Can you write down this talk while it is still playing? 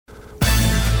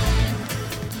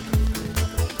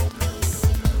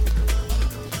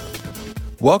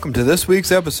Welcome to this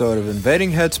week's episode of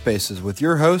Invading Headspaces with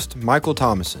your host, Michael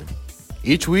Thomason.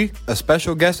 Each week, a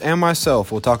special guest and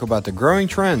myself will talk about the growing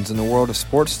trends in the world of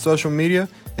sports social media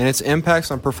and its impacts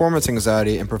on performance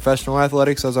anxiety and professional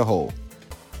athletics as a whole.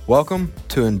 Welcome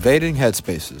to Invading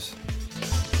Headspaces.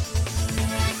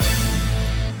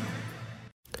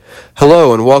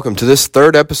 Hello and welcome to this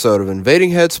third episode of Invading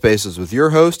Headspaces with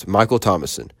your host, Michael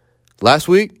Thomason. Last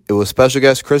week, it was special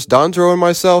guest Chris Donzero and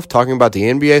myself talking about the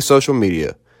NBA social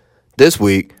media. This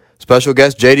week, special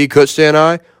guest JD Kuchta and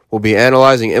I will be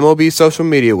analyzing MLB social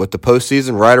media with the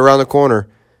postseason right around the corner.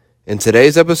 In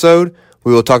today's episode,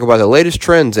 we will talk about the latest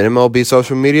trends in MLB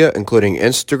social media, including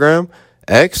Instagram,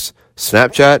 X,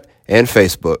 Snapchat, and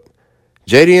Facebook.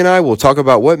 JD and I will talk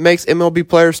about what makes MLB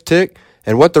players tick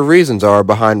and what the reasons are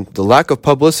behind the lack of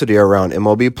publicity around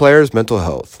MLB players' mental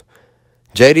health.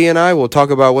 JD and I will talk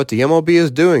about what the MLB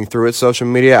is doing through its social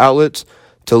media outlets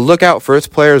to look out for its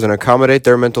players and accommodate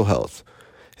their mental health.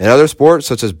 In other sports,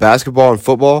 such as basketball and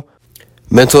football,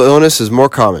 mental illness is more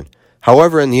common.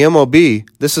 However, in the MLB,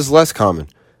 this is less common.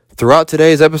 Throughout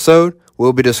today's episode,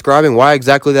 we'll be describing why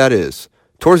exactly that is.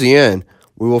 Towards the end,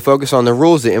 we will focus on the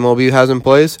rules the MLB has in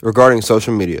place regarding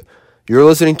social media. You're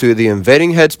listening to the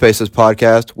Invading Headspaces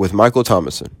podcast with Michael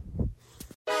Thomason.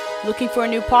 Looking for a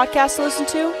new podcast to listen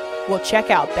to? Well, check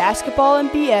out Basketball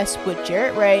and BS with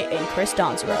Jarrett Ray and Chris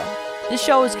Donzero. This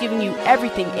show is giving you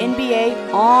everything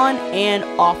NBA on and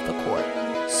off the court.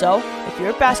 So, if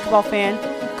you're a basketball fan,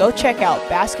 go check out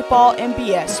Basketball and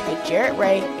BS with Jarrett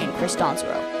Ray and Chris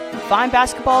Donzero. Find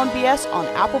Basketball and BS on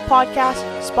Apple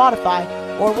Podcasts, Spotify,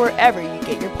 or wherever you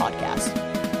get your podcasts.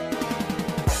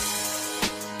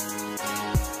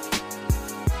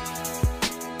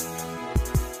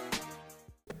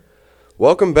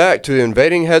 Welcome back to the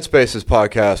Invading Headspaces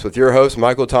podcast with your host,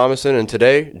 Michael Thomason, and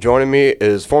today, joining me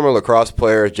is former lacrosse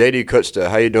player JD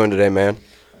Kuchta. How you doing today, man?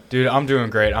 Dude, I'm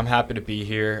doing great. I'm happy to be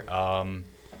here. I'm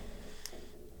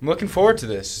looking forward to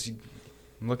this.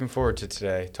 I'm looking forward to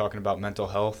today, talking about mental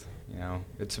health. You know,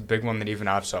 it's a big one that even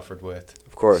I've suffered with.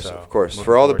 Of course, so of course.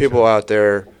 For all the people out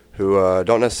there who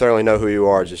don't necessarily know who you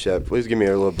are just yet, please give me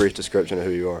a little brief description of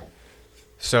who you are.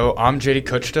 So I'm JD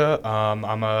Kuchta.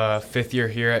 I'm a fifth year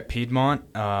here at Piedmont,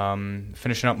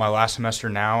 finishing up my last semester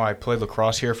now. I played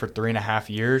lacrosse here for 3.5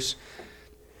 years,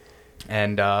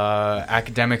 and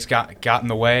academics got in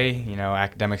the way. You know,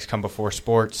 academics come before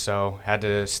sports, so had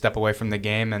to step away from the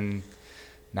game, and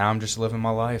now I'm just living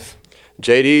my life.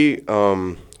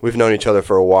 JD, we've known each other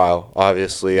for a while,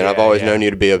 obviously, and I've always known you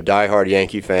to be a diehard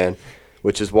Yankee fan,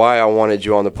 which is why I wanted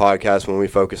you on the podcast when we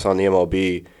focus on the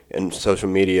MLB and social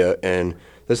media. And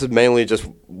this is mainly just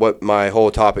what my whole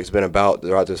topic's been about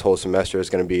throughout this whole semester. Is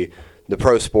going to be the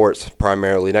pro sports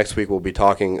primarily. Next week we'll be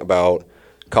talking about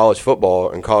college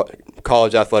football and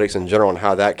college athletics in general and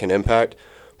how that can impact.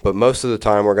 But most of the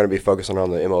time we're going to be focusing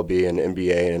on the MLB and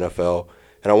NBA and NFL.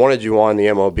 And I wanted you on the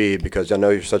MLB because I know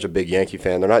you're such a big Yankee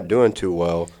fan. They're not doing too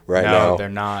well right now. No, they're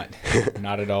not.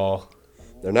 Not at all.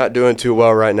 They're not doing too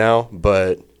well right now,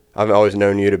 but I've always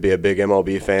known you to be a big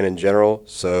MLB fan in general.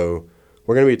 So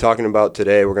we're going to be talking about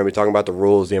today, we're going to be talking about the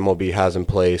rules the MLB has in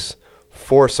place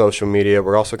for social media.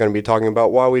 We're also going to be talking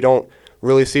about why we don't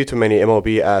really see too many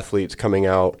MLB athletes coming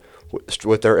out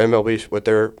with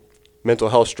their mental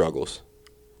health struggles,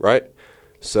 right?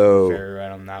 So very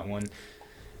right on that one.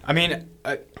 I mean,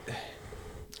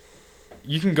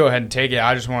 you can go ahead and take it.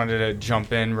 I just wanted to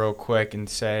jump in real quick and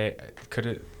say, could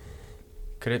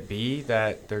it be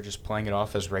that they're just playing it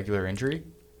off as regular injury?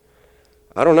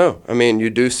 I don't know. I mean, you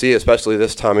do see, especially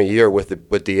this time of year with the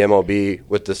MLB,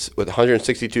 with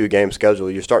 162 game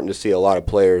schedule, you're starting to see a lot of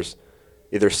players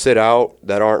either sit out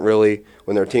that aren't really,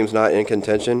 when their team's not in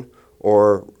contention,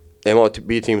 or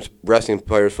MLB teams resting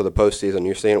players for the postseason.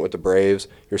 You're seeing it with the Braves.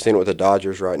 You're seeing it with the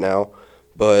Dodgers right now.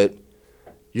 But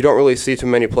you don't really see too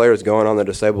many players going on the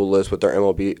disabled list with their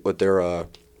MLB, with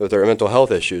their mental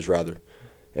health issues, rather.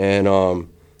 And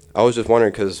I was just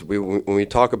wondering because when we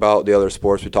talk about the other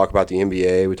sports, we talk about the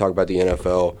NBA, we talk about the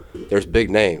NFL, there's big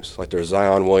names. Like there's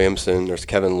Zion Williamson, there's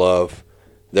Kevin Love,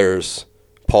 there's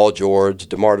Paul George,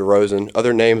 DeMar DeRozan,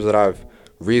 other names that I've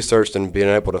researched and been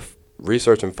able to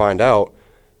research and find out.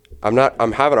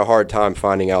 I'm having a hard time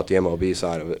finding out the MLB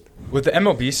side of it. With the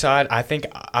MLB side, I think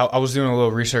I was doing a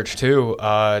little research too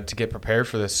to get prepared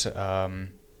for this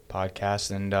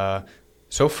podcast, and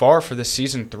so far for this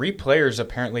season, 3 players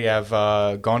apparently have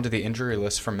gone to the injury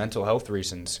list for mental health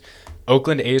reasons.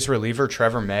 Oakland A's reliever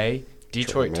Trevor May,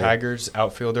 Detroit Tigers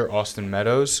outfielder Austin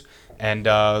Meadows, and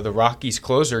the Rockies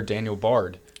closer Daniel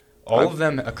Bard. All of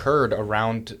them occurred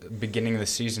around beginning of the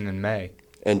season in May.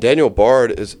 And Daniel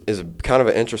Bard is kind of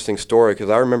an interesting story because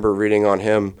I remember reading on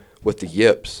him with the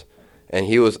yips, and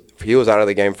he was out of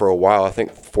the game for a while. I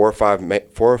think 4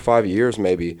 or 5 years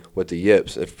maybe with the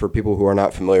yips. For people who are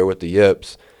not familiar with the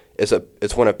yips,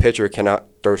 it's when a pitcher cannot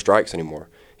throw strikes anymore.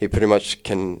 He pretty much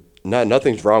can.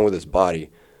 Nothing's wrong with his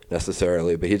body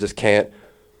necessarily, but he just can't.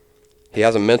 He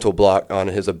has a mental block on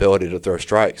his ability to throw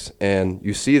strikes, and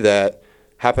you see that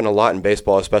happen a lot in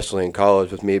baseball, especially in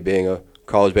college. With me being a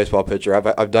college baseball pitcher,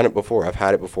 I've done it before. I've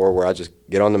had it before where I just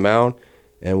get on the mound,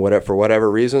 and for whatever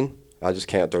reason, I just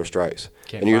can't throw strikes.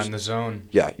 Can't find the zone.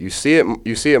 Yeah, you see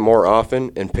it more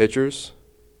often in pitchers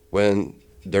when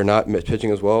they're not pitching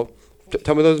as well.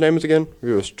 Tell me those names again. It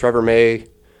was Trevor May,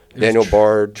 Daniel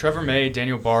Bard. Trevor May,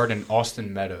 Daniel Bard, and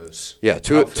Austin Meadows. Yeah,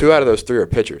 two out of those three are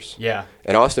pitchers. Yeah.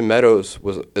 And Austin Meadows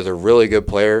is a really good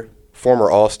player,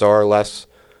 former All-Star last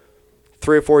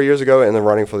 3 or 4 years ago in the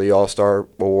running for the All-Star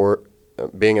award,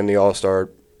 being in the All-Star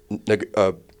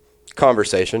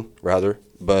conversation, rather.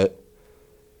 But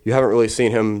you haven't really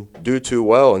seen him do too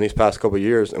well in these past couple of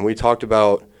years. And we talked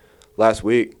about last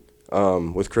week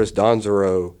with Chris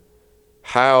Donzero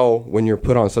how when you're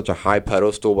put on such a high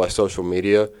pedestal by social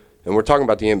media, and we're talking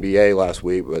about the NBA last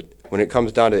week, but when it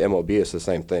comes down to MLB, it's the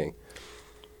same thing.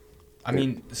 I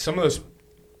mean, some of those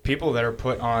people that are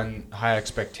put on high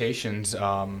expectations,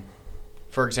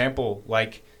 for example,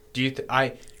 like,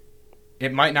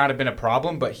 it might not have been a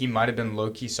problem, but he might have been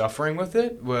low-key suffering with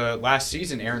it. Last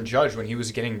season, Aaron Judge, when he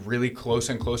was getting really close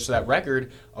and close to that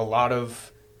record, a lot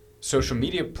of social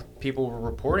media people were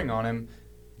reporting on him.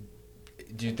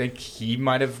 Do you think he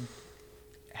might have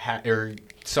had, or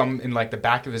some in like the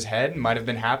back of his head might have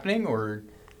been happening, or?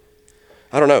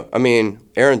 I don't know. I mean,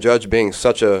 Aaron Judge being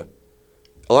such a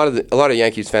lot of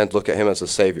Yankees fans look at him as a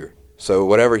savior. So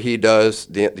whatever he does,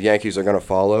 the Yankees are going to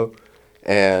follow.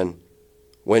 And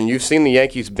when you've seen the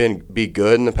Yankees be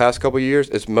good in the past couple of years,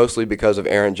 it's mostly because of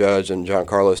Aaron Judge and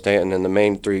Giancarlo Stanton, and the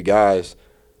main three guys.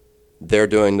 They're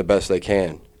doing the best they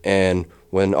can. And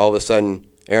when all of a sudden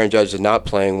Aaron Judge is not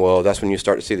playing well, that's when you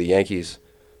start to see the Yankees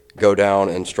go down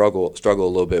and struggle a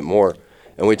little bit more.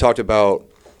 And we talked about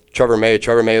Trevor May.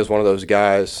 Trevor May is one of those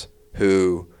guys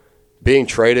who, being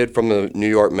traded from the New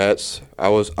York Mets, I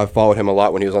followed him a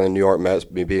lot when he was on the New York Mets,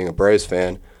 me being a Braves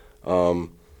fan. But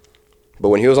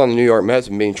when he was on the New York Mets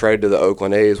and being traded to the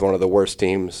Oakland A's, one of the worst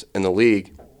teams in the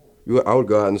league, I would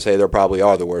go out and say they probably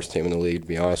are the worst team in the league, to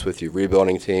be honest with you,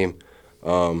 rebuilding team.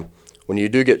 When you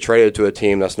do get traded to a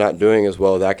team that's not doing as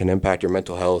well, that can impact your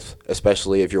mental health,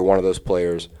 especially if you're one of those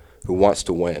players who wants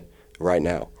to win right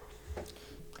now.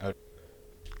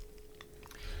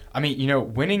 I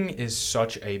mean, winning is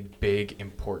such a big,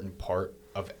 important part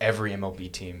of every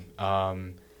MLB team.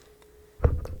 I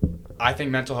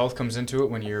think mental health comes into it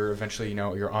when you're eventually,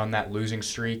 you're on that losing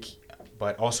streak.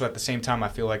 But also at the same time, I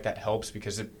feel like that helps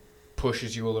because it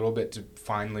pushes you a little bit to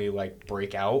finally,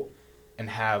 break out and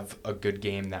have a good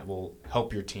game that will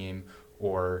help your team,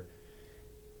 and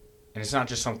it's not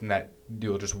just something that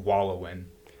you'll just wallow in.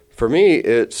 For me,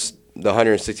 it's the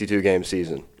 162-game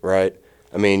season, right?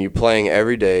 I mean, you're playing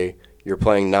every day. You're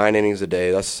playing 9 innings a day.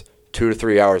 That's 2 to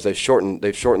 3 hours. They've shortened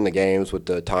the games with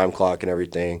the time clock and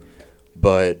everything.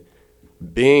 But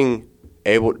being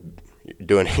able – you're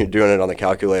doing it on the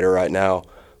calculator right now.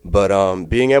 But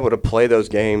being able to play those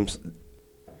games –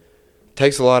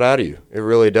 takes a lot out of you. It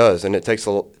really does, and it takes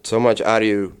so much out of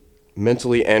you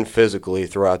mentally and physically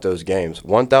throughout those games.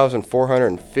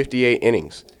 1,458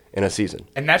 innings in a season.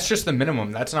 And that's just the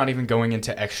minimum. That's not even going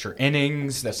into extra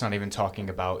innings. That's not even talking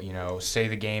about, say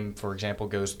the game, for example,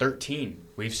 goes 13.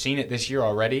 We've seen it this year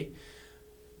already.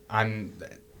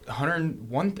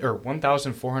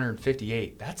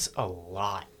 1,458. That's a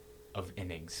lot of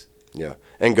innings. Yeah.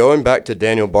 And going back to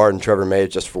Daniel Bard and Trevor May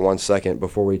just for 1 second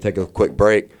before we take a quick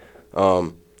break,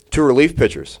 two relief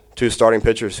pitchers, two starting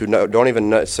pitchers who don't even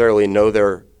necessarily know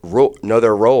their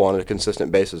role on a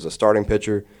consistent basis. A starting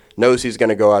pitcher knows he's going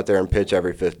to go out there and pitch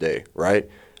every 5th day, right?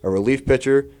 A relief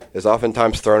pitcher is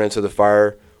oftentimes thrown into the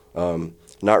fire,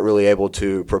 not really able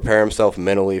to prepare himself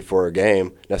mentally for a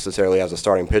game necessarily as a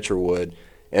starting pitcher would,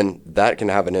 and that can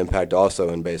have an impact also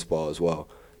in baseball as well,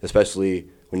 especially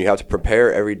when you have to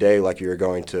prepare every day like you're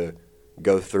going to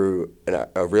go through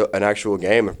an actual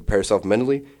game and prepare yourself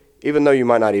mentally, even though you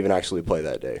might not even actually play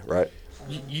that day, right?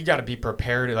 You got to be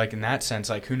prepared, in that sense.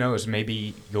 Who knows?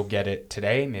 Maybe you'll get it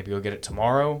today. Maybe you'll get it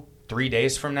tomorrow, 3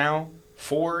 days from now,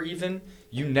 4 even.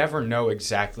 You never know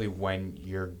exactly when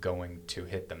you're going to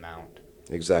hit the mound.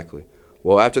 Exactly.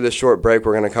 Well, after this short break,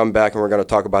 we're going to come back and we're going to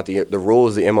talk about the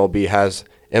rules the MLB has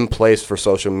in place for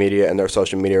social media and their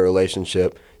social media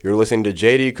relationship. You're listening to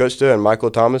JD Kuchta and Michael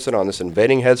Thomason on this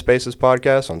Invading Headspaces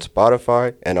podcast on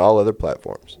Spotify and all other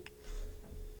platforms.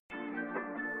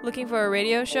 Looking for a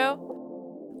radio show?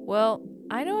 Well,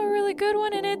 I know a really good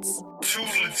one, and it's too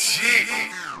legit.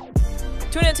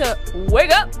 Tune into Wake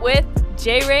Up with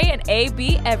J. Ray and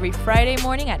AB every Friday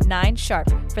morning at 9 sharp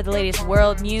for the latest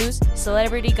world news,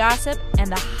 celebrity gossip,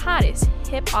 and the hottest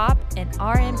hip-hop and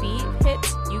R&B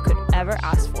hits you could ever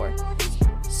ask for.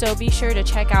 So be sure to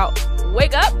check out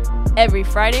Wake Up every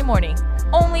Friday morning,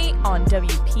 only on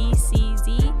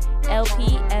WPCZ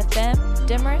LP-FM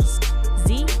Demorest,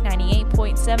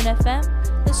 Z98.7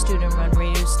 FM, the student-run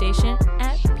radio station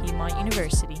at Piedmont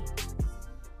University.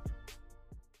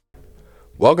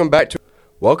 Welcome back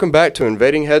to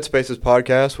Invading Headspaces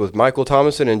podcast with Michael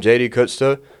Thomason and JD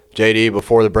Kuchta. JD,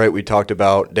 before the break, we talked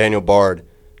about Daniel Bard,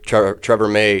 Trevor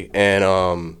May, and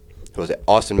who was it?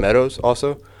 Austin Meadows.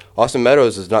 Also, Austin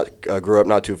Meadows grew up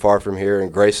not too far from here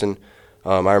in Grayson.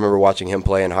 I remember watching him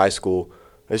play in high school.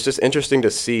 It's just interesting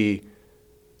to see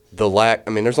the lack.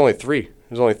 I mean, there's only three.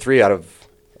 There's only three out of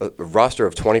a roster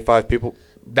of 25 people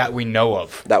that we know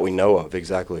of.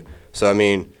 Exactly. So I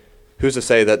mean, who's to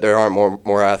say that there aren't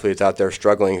more athletes out there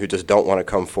struggling who just don't want to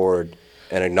come forward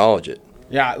and acknowledge it?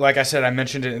 Yeah, like I said, I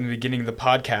mentioned it in the beginning of the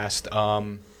podcast.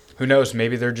 Who knows?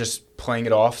 Maybe they're just playing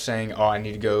it off, saying, "Oh, I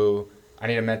need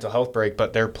a mental health break,"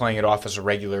 but they're playing it off as a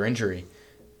regular injury.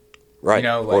 Right.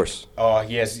 Of course. Oh,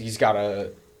 he's got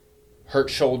a hurt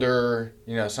shoulder,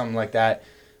 something like that.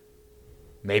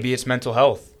 Maybe it's mental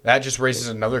health. That just raises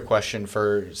another question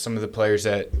for some of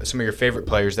your favorite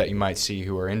players that you might see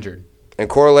who are injured. And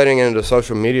correlating it into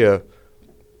social media,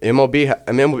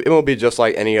 MLB, just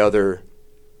like any other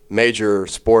major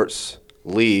sports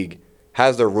league,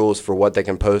 has their rules for what they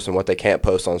can post and what they can't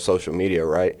post on social media,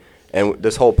 right? And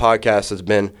this whole podcast has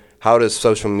been, how does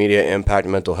social media impact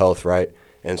mental health, right?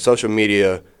 And social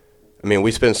media, I mean,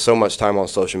 we spend so much time on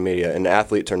social media, and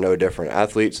athletes are no different.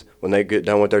 Athletes, when they get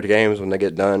done with their games, when they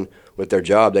get done with their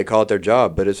job, they call it their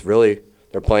job, but it's really,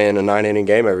 they're playing a 9-inning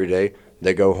game every day.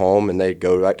 They go home and they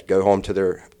go home to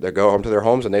their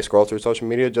homes and they scroll through social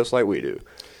media just like we do.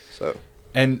 So,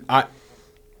 and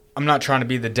I'm not trying to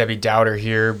be the Debbie Downer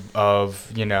here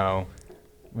of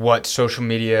what social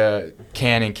media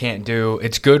can and can't do.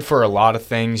 It's good for a lot of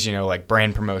things, like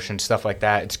brand promotion, stuff like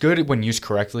that. It's good when used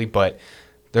correctly, but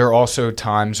there are also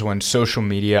times when social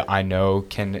media, I know,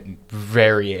 can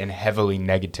very and heavily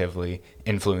negatively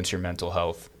influence your mental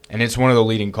health. And it's one of the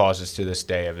leading causes to this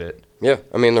day of it. Yeah,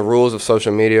 I mean, the rules of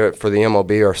social media for the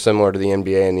MLB are similar to the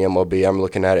NBA and the MLB. I'm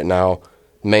looking at it now.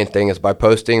 The main thing is by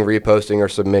posting, reposting, or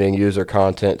submitting user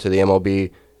content to the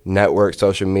MLB network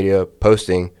social media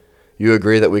posting, you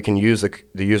agree that we can use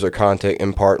the user content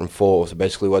in part and full. So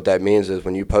basically what that means is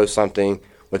when you post something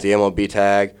with the MLB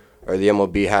tag or the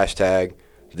MLB hashtag,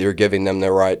 you're giving them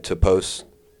the right to post,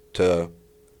 to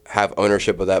have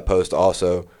ownership of that post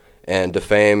also. And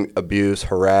defame, abuse,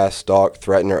 harass, stalk,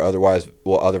 threaten, or otherwise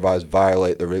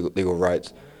violate the legal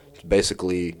rights.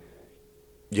 Basically,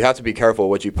 you have to be careful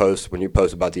what you post when you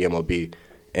post about the MLB,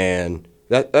 and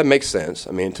that makes sense.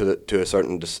 I mean, to a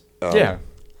certain yeah.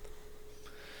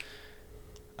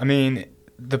 I mean,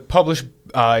 the published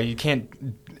you can't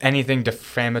anything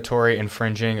defamatory,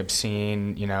 infringing,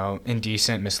 obscene,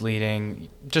 indecent, misleading,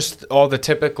 just all the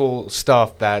typical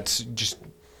stuff that's just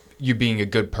you being a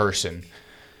good person.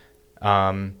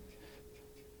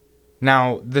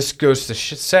 Now, this goes to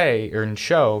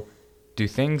show, do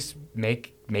things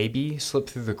maybe slip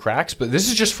through the cracks? But this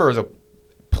is just for the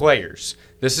players.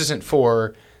 This isn't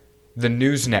for the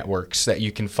news networks that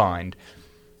you can find.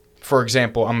 For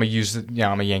example, I'm a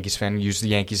Yankees fan. Use the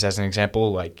Yankees as an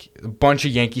example. Like a bunch of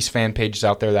Yankees fan pages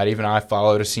out there that even I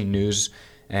follow to see news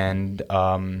and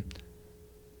of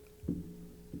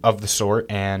the sort,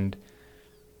 and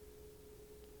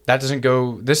that doesn't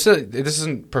go. This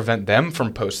doesn't prevent them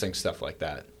from posting stuff like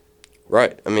that.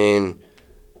 Right. I mean,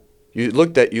 you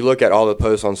look at all the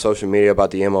posts on social media about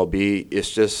the MLB.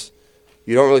 It's just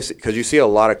you don't really see, because you see a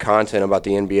lot of content about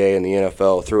the NBA and the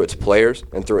NFL through its players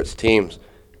and through its teams.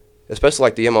 Especially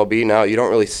like the MLB now, you don't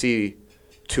really see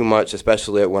too much,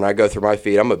 especially when I go through my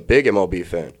feed. I'm a big MLB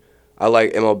fan. I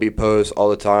like MLB posts all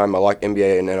the time. I like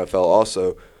NBA and NFL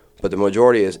also. But the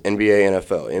majority is NBA,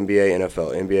 NFL, NBA,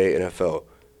 NFL, NBA, NFL.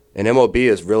 And MLB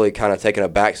is really kind of taking a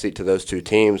backseat to those two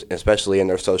teams, especially in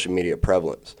their social media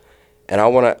prevalence. And I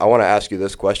want to ask you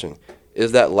this question.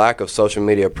 Is that lack of social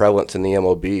media prevalence in the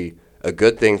MLB a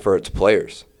good thing for its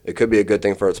players? It could be a good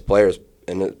thing for its players,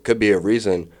 and it could be a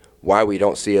reason why we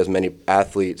don't see as many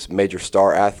athletes, major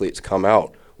star athletes, come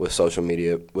out with social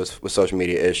media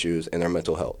issues and their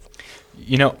mental health.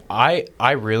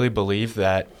 I really believe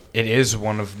that it is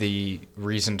one of the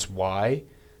reasons why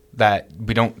that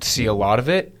we don't see a lot of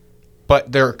it.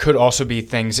 But there could also be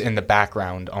things in the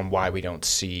background on why we don't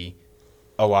see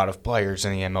a lot of players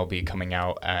in the MLB coming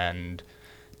out and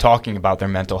talking about their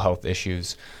mental health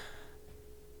issues.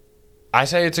 I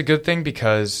say it's a good thing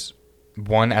because,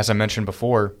 one, as I mentioned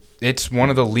before, it's one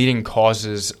of the leading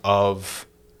causes of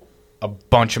a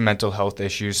bunch of mental health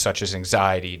issues such as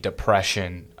anxiety,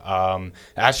 depression.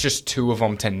 That's just two of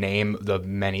them to name the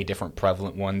many different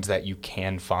prevalent ones that you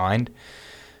can find.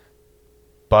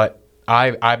 But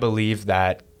I believe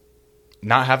that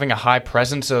not having a high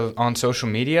presence on social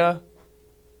media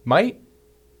might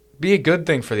be a good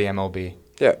thing for the MLB.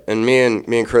 Yeah, and me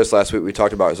and Chris last week, we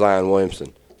talked about Zion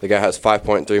Williamson. The guy has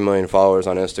 5.3 million followers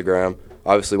on Instagram.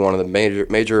 Obviously, one of the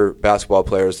major basketball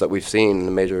players that we've seen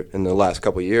in the last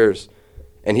couple of years,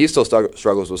 and he still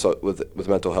struggles with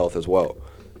mental health as well.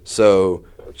 So,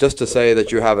 just to say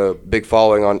that you have a big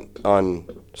following on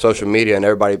social media and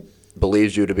everybody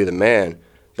believes you to be the man,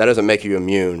 that doesn't make you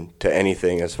immune to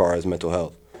anything as far as mental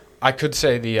health. I could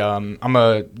say I'm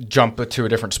gonna jump to a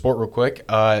different sport real quick.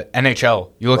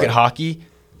 NHL. You look at hockey.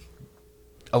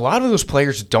 A lot of those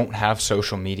players don't have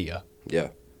social media. Yeah.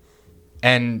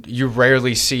 And you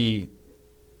rarely see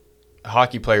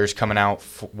hockey players coming out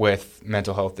with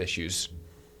mental health issues.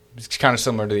 It's kind of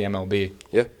similar to the MLB.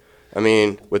 Yeah. I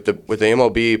mean, with the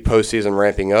MLB postseason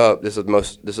ramping up, this is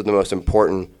the most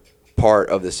important part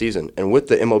of the season. And with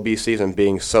the MLB season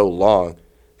being so long,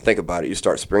 think about it. You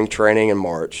start spring training in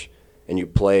March, and you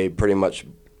play pretty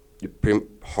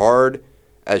hard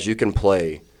as you can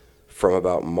play from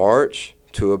about March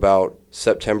to about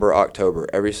September, October,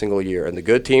 every single year. And the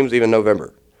good teams, even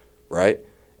November, right?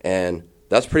 And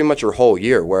that's pretty much your whole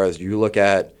year. Whereas you look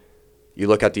at the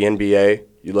NBA,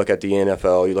 you look at the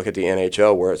NFL, you look at the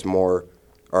NHL, where it's more,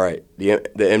 all right, the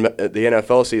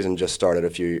NFL season just started a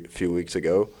few weeks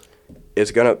ago.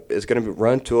 It's gonna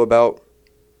run to about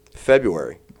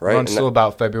February, right? Runs till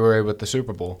about February with the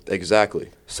Super Bowl. Exactly.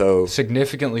 So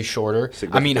significantly shorter.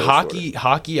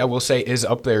 Hockey, I will say, is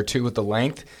up there too with the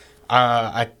length.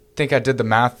 I think I did the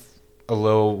math a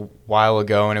little while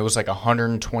ago, and it was like a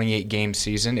 128-game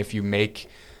season if you make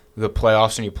the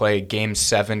playoffs and you play Game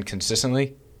 7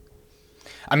 consistently.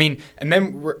 I mean, and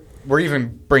then we're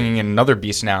even bringing in another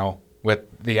beast now with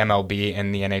the MLB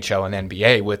and the NHL and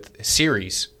NBA with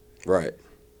series. Right.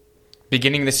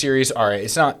 Beginning the series, all right,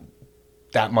 it's not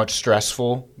that much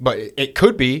stressful, but it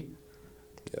could be.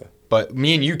 Yeah. But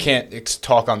me and you can't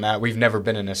talk on that. We've never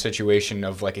been in a situation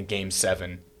of like a Game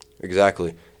 7.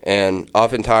 Exactly. And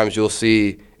oftentimes you'll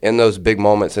see in those big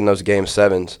moments, in those Game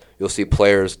 7s, you'll see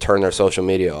players turn their social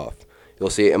media off.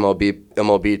 You'll see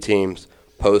MLB teams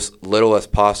post little as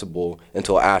possible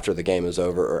until after the game is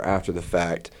over or after the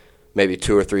fact, maybe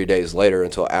 2 or 3 days later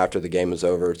until after the game is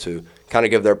over, to kind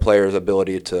of give their players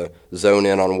ability to zone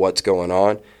in on what's going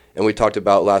on. And we talked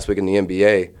about last week in the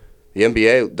NBA. The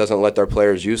NBA doesn't let their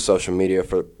players use social media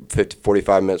for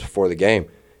 45 minutes before the game.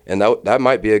 And that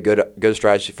might be a good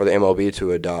strategy for the MLB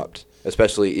to adopt,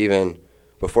 especially even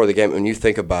before the game. When you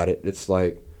think about it, it's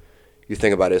not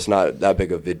that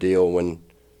big of a deal when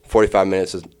 45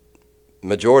 minutes is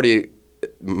majority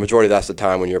that's the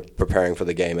time when you're preparing for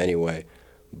the game anyway.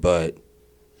 But,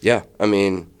 yeah, I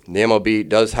mean, the MLB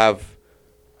does have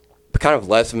kind of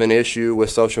less of an issue with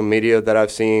social media that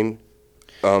I've seen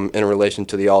in relation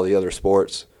to all the other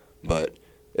sports. But,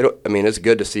 it's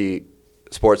good to see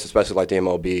sports, especially like the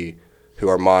MLB, who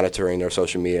are monitoring their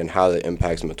social media and how that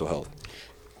impacts mental health.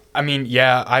 I mean,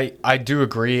 yeah, I do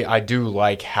agree. I do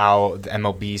like how the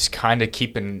MLB's kind of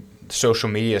keeping social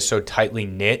media so tightly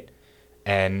knit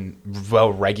and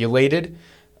well regulated.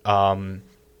 The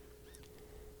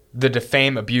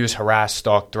defame, abuse, harass,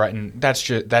 stalk, threaten,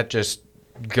 that just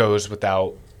goes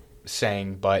without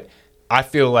saying. But I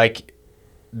feel like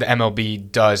the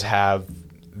MLB does have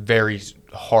very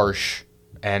harsh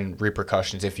and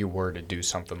repercussions if you were to do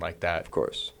something like that. Of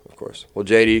course. Well,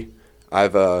 JD,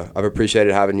 I've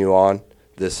appreciated having you on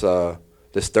this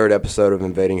third episode of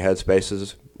Invading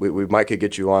Headspaces. We might could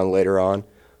get you on later on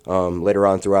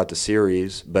throughout the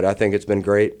series, but I think it's been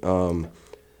great.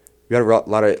 We had a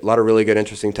lot of really good,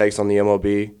 interesting takes on the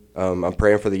MLB. I'm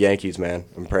praying for the Yankees, man.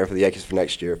 I'm praying for the Yankees for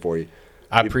next year for you.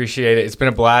 I appreciate it. It's been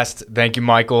a blast. Thank you,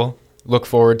 Michael. Look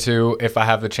forward to, if I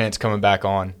have the chance, coming back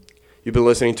on. You've been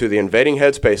listening to the Invading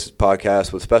Headspaces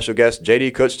podcast with special guests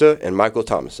J.D. Kuchta and Michael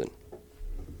Thomason.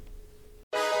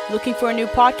 Looking for a new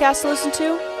podcast to listen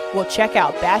to? Well, check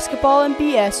out Basketball and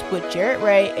BS with Jarrett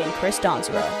Ray and Chris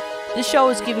Donzero. This show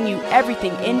is giving you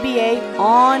everything NBA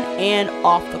on and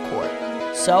off the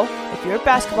court. So, if you're a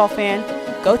basketball fan,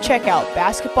 go check out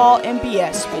Basketball and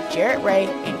BS with Jarrett Ray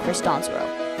and Chris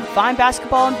Donzero. Find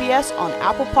Basketball and BS on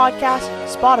Apple Podcasts,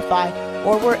 Spotify,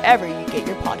 or wherever you get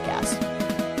your podcasts.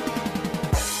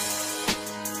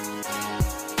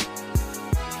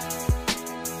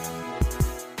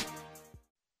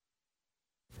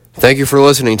 Thank you for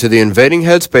listening to the Invading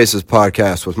Headspaces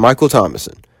podcast with Michael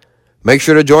Thomason. Make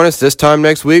sure to join us this time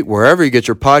next week wherever you get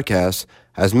your podcasts,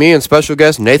 as me and special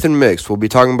guest Nathan Mix will be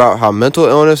talking about how mental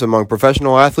illness among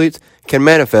professional athletes can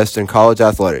manifest in college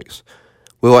athletics.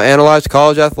 We will analyze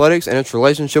college athletics and its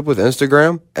relationship with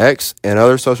Instagram, X, and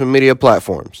other social media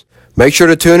platforms. Make sure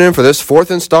to tune in for this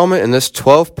fourth installment in this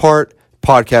 12-part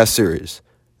podcast series.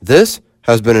 This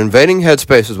has been Invading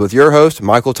Headspaces with your host,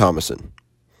 Michael Thomason.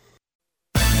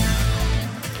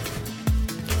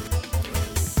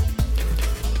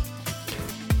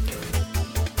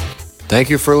 Thank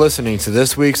you for listening to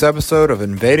this week's episode of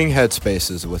Invading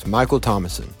Headspaces with Michael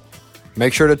Thomason.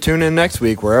 Make sure to tune in next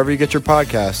week wherever you get your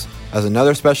podcasts, as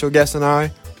another special guest and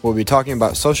I will be talking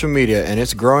about social media and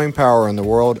its growing power in the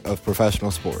world of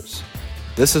professional sports.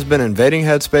 This has been Invading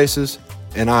Headspaces,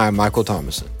 and I am Michael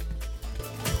Thomason.